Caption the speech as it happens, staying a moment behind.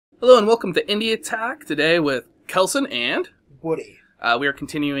Hello and welcome to Indie Attack, today with Kelson and Woody. We are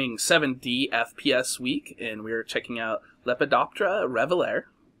continuing 7D FPS week, and we are checking out Lepidoptera Revelare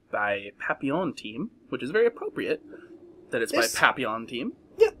by Papillon Team, which is very appropriate that it's by Papillon Team.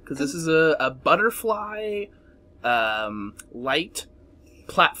 Yeah. Because this is a butterfly, light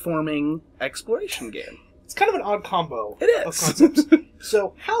platforming exploration game. It's kind of an odd combo It is. of concepts.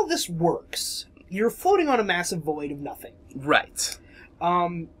 So how this works, you're floating on a massive void of nothing. Right.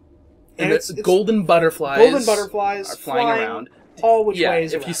 And it's golden butterflies. Golden butterflies are flying around. All which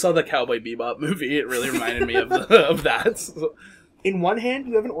ways if around. you saw the Cowboy Bebop movie, it really reminded me of that. So. In one hand,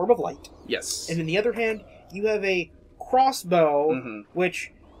 you have an orb of light. Yes. And in the other hand, you have a crossbow,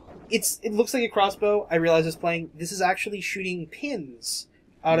 which it looks like a crossbow. I realize it's playing. This is actually shooting pins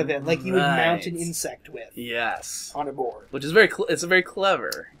out of it, like you would mount an insect with. Yes. On a board. Which is it's very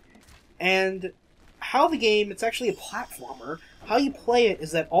clever. And how the game, it's actually a platformer. How you play it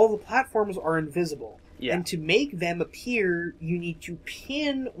is that all the platforms are invisible. Yeah. And to make them appear, you need to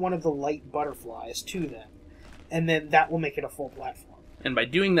pin one of the light butterflies to them. And then that will make it a full platform. And by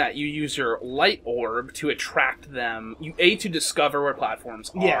doing that, you use your light orb to attract them. To discover where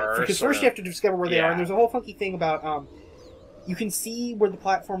platforms are. Yeah, because first you have to discover where they are. And there's a whole funky thing about, you can see where the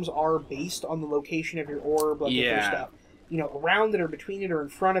platforms are based on the location of your orb. Like if there's stuff, around it or between it or in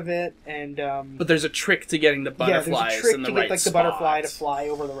front of it. And but there's a trick to getting the butterflies there's a trick in the to right get, like, spot. the butterfly to fly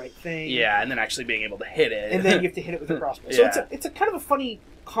over the right thing. Yeah, and then actually being able to hit it. And then you have to hit it with a crossbow. So it's a kind of a funny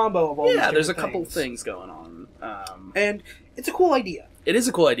combo of all these different there's a couple things going on. And it's a cool idea. It is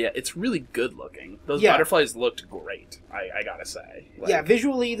a cool idea. It's really good looking. Those butterflies looked great, I gotta say. Like,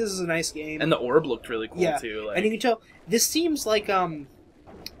 visually this is a nice game. And the orb looked really cool too. Like, and you can tell, this seems like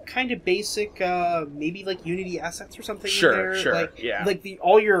kind of basic, maybe like Unity assets or something in there. Like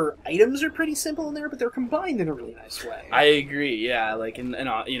all your items are pretty simple in there, but they're combined in a really nice way. I agree, yeah. Like in the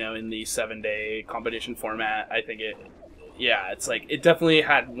 7-day competition format, I think it's like, it definitely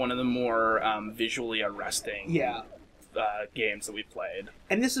had one of the more visually arresting games that we've played.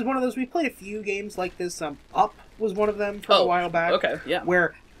 And this is one of those, we've played a few games like this. Up was one of them from a while back. Okay, yeah.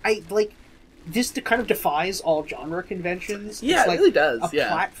 Where this kind of defies all genre conventions. Yeah, it's like it really does. A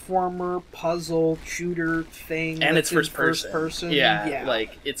platformer, puzzle, shooter thing. And it's first person. Yeah,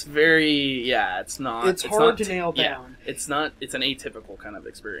 like, it's very, it's not... It's hard to nail down. It's not... It's an atypical kind of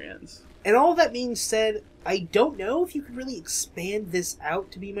experience. And all that being said, I don't know if you could really expand this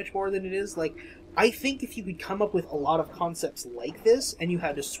out to be much more than it is. Like, I think if you could come up with a lot of concepts like this, and you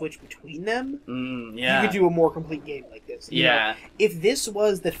had to switch between them, you could do a more complete game like this. If this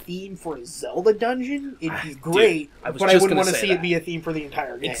was the theme for a Zelda dungeon, it'd be great, but I wouldn't want to see it be a theme for the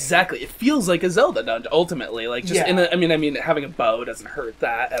entire game. Exactly. It feels like a Zelda dungeon, ultimately. Like, just I mean, having a bow doesn't hurt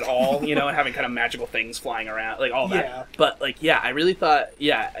that at all, and having kind of magical things flying around, like, all that. But, I really thought,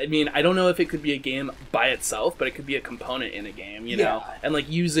 I mean, I don't know if it could be a game by itself, but it could be a component in a game, you know? And,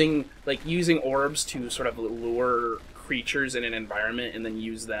 using orbs to sort of lure creatures in an environment and then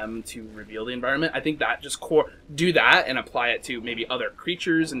use them to reveal the environment. I think that just do that and apply it to maybe other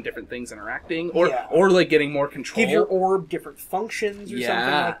creatures and different things interacting, or getting more control. Give your orb different functions or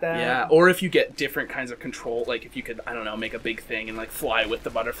something like that. Yeah, or if you get different kinds of control, like if you could, I don't know, make a big thing and fly with the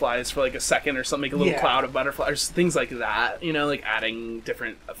butterflies for a second or something, make a little cloud of butterflies, or things like that. Adding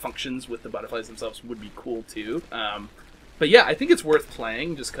different functions with the butterflies themselves would be cool too. But yeah, I think it's worth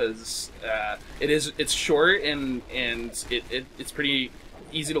playing just because it's short and it's pretty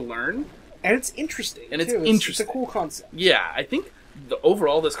easy to learn. And it's interesting. And it's interesting. It's a cool concept. Yeah, I think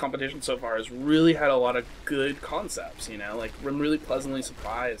overall this competition so far has really had a lot of good concepts, I'm really pleasantly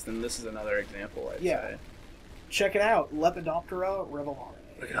surprised, and this is another example, I'd say. Check it out, Lepidoptera Revelare.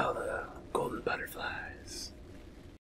 Look at all the golden butterflies.